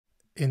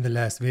In the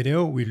last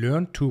video, we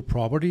learned two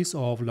properties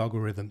of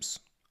logarithms.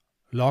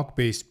 Log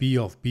base b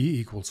of b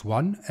equals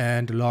 1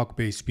 and log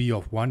base b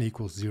of 1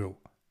 equals 0.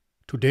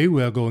 Today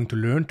we are going to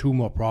learn two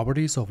more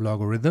properties of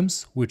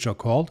logarithms, which are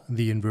called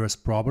the inverse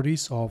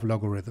properties of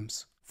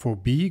logarithms. For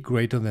b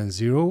greater than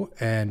 0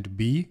 and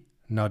b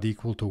not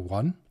equal to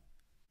 1,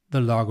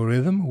 the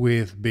logarithm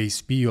with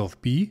base b of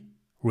b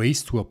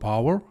raised to a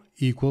power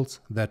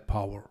equals that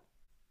power.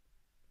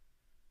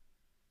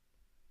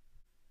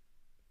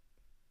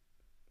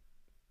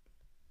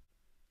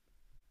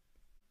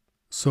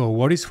 So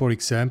what is, for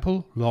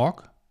example,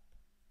 log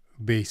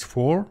base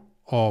 4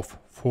 of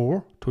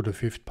 4 to the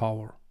 5th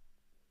power?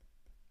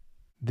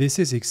 This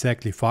is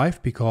exactly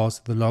 5 because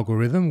the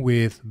logarithm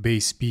with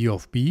base b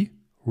of b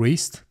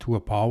raised to a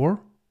power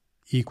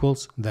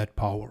equals that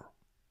power.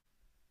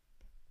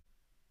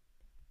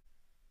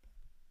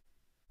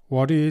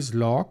 What is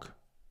log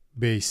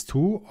base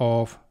 2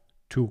 of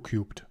 2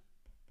 cubed?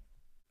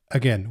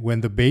 Again,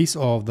 when the base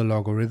of the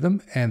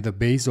logarithm and the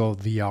base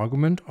of the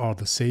argument are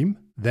the same,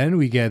 then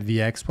we get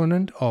the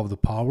exponent of the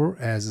power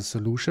as a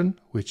solution,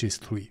 which is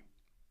 3.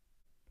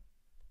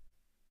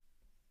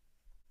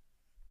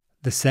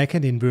 The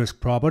second inverse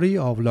property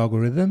of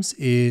logarithms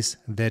is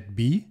that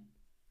b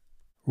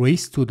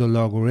raised to the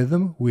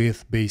logarithm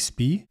with base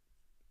b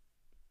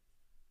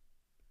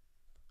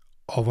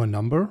of a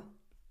number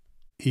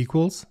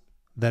equals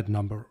that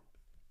number.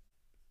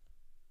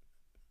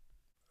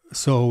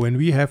 So when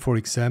we have, for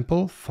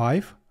example,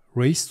 5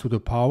 raised to the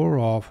power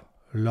of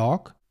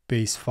log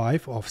base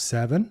 5 of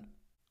 7,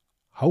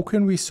 how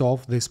can we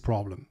solve this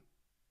problem?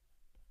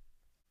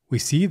 We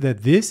see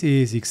that this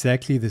is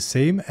exactly the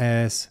same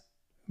as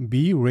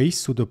b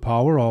raised to the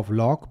power of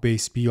log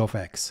base b of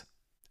x.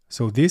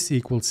 So this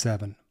equals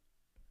 7.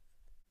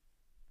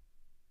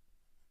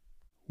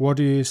 What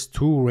is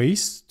 2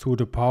 raised to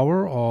the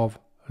power of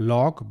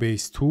log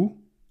base 2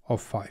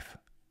 of 5?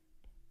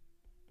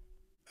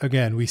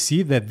 Again, we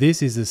see that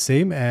this is the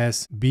same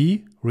as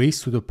b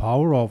raised to the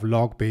power of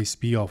log base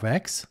b of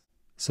x.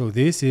 So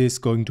this is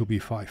going to be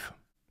 5.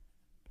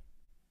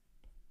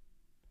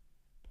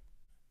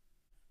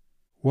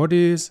 What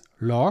is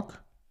log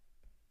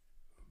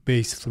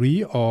base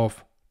 3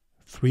 of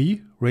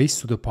 3 raised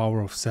to the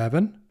power of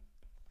 7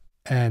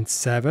 and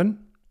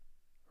 7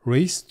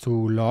 raised to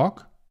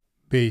log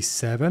base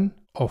 7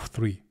 of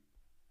 3?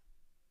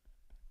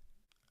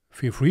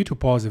 Feel free to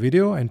pause the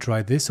video and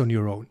try this on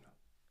your own.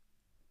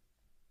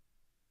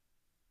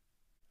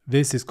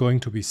 This is going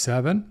to be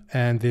 7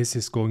 and this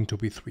is going to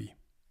be 3.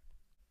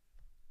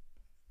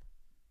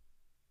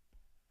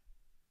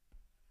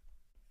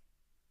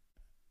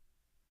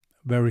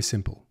 Very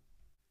simple.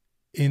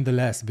 In the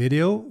last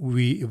video,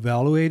 we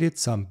evaluated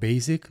some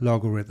basic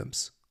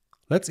logarithms.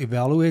 Let's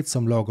evaluate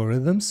some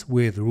logarithms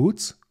with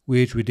roots,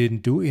 which we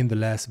didn't do in the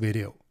last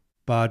video.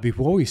 But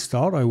before we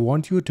start, I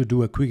want you to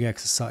do a quick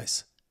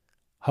exercise.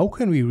 How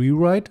can we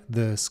rewrite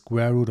the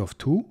square root of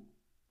 2,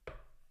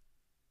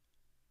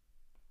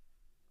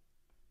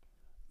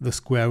 the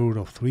square root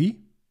of 3,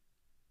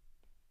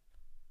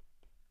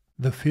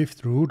 the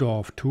 5th root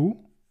of 2,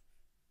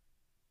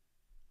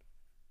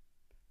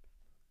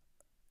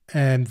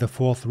 and the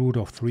 4th root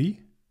of 3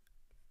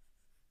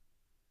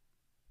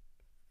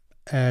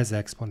 as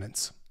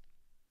exponents?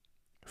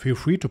 Feel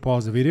free to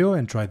pause the video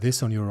and try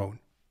this on your own.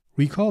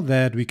 Recall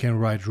that we can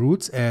write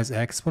roots as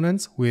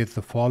exponents with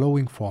the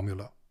following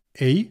formula.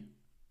 A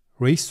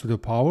raised to the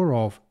power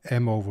of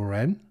m over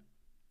n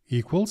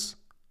equals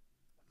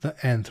the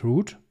nth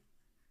root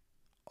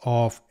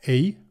of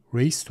a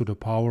raised to the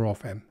power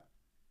of m.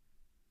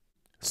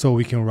 So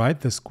we can write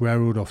the square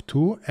root of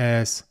 2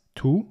 as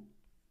 2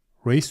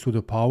 raised to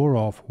the power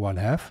of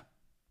 1/2,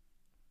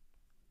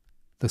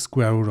 the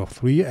square root of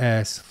 3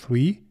 as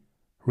 3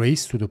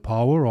 raised to the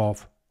power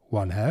of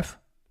 1/2,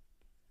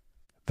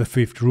 the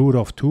 5th root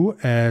of 2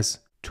 as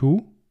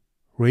 2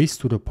 raised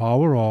to the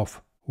power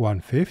of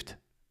 1/5,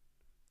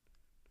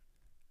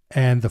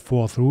 and the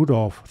 4th root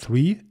of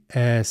 3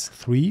 as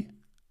 3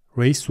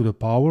 raised to the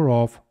power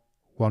of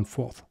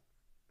 1/4.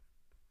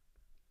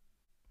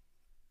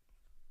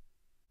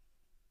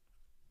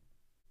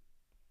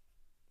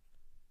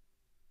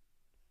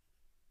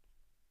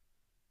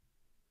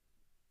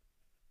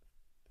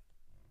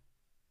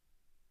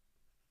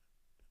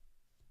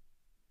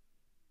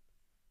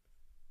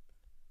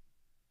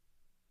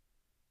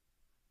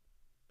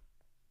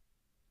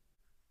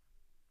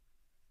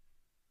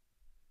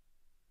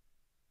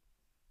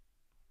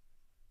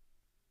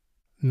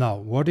 Now,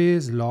 what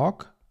is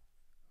log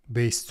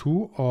base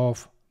 2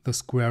 of the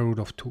square root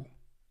of 2?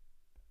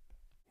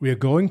 We are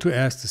going to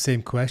ask the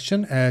same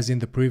question as in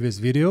the previous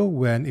video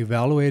when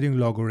evaluating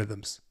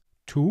logarithms.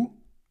 2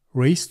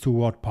 raised to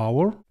what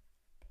power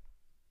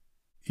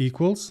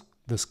equals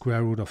the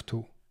square root of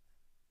 2?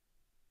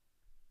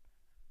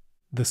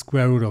 The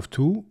square root of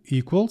 2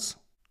 equals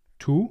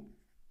 2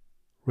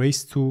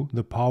 raised to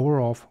the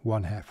power of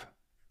 1/2.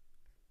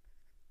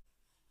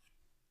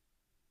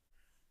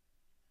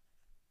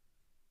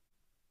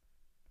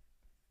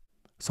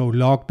 So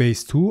log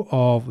base 2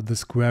 of the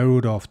square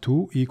root of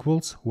 2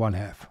 equals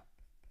 1/2.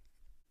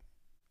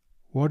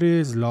 What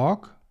is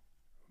log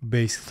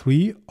base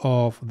 3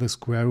 of the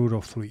square root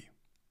of 3?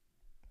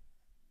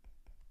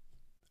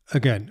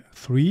 Again,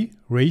 3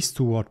 raised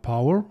to what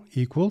power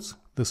equals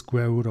the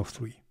square root of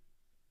 3.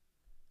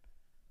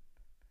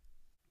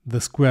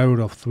 The square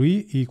root of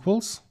 3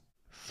 equals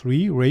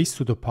 3 raised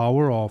to the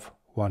power of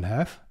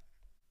 1/2.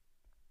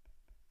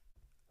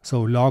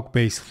 So log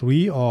base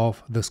 3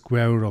 of the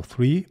square root of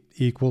 3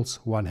 equals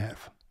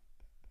 1/2.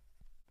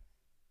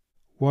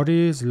 What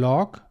is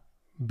log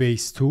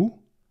base 2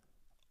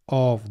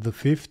 of the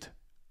fifth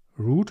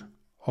root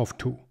of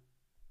 2?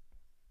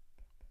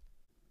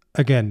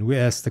 Again, we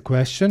ask the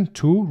question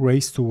 2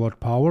 raised to what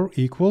power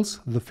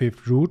equals the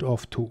fifth root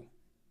of 2.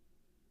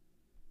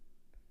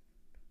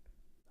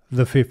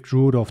 The fifth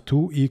root of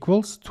 2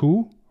 equals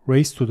 2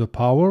 raised to the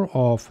power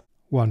of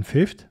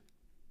 1/5.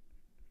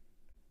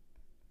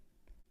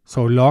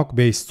 So log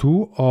base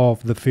 2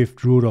 of the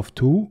fifth root of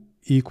 2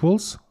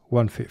 equals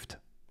 1/5.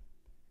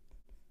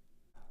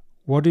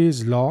 What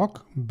is log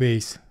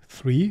base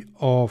 3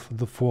 of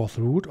the fourth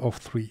root of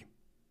 3?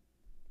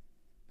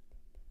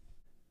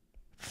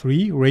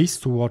 3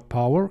 raised to what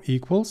power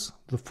equals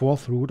the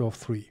fourth root of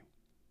 3?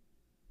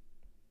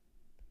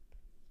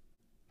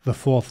 The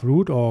fourth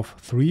root of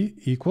 3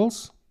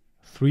 equals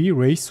 3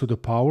 raised to the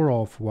power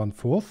of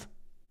 1/4.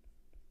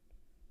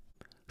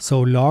 So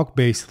log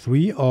base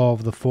 3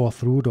 of the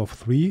fourth root of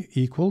 3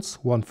 equals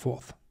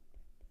 1/4.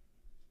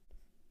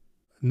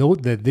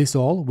 Note that this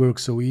all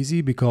works so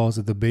easy because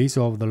the base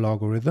of the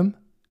logarithm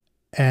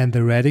and the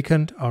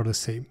radicand are the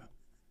same.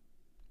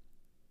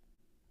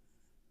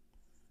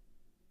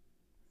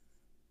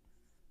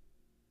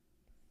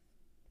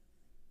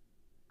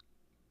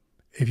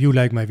 If you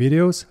like my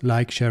videos,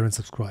 like, share and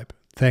subscribe.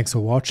 Thanks for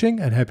watching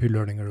and happy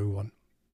learning, everyone.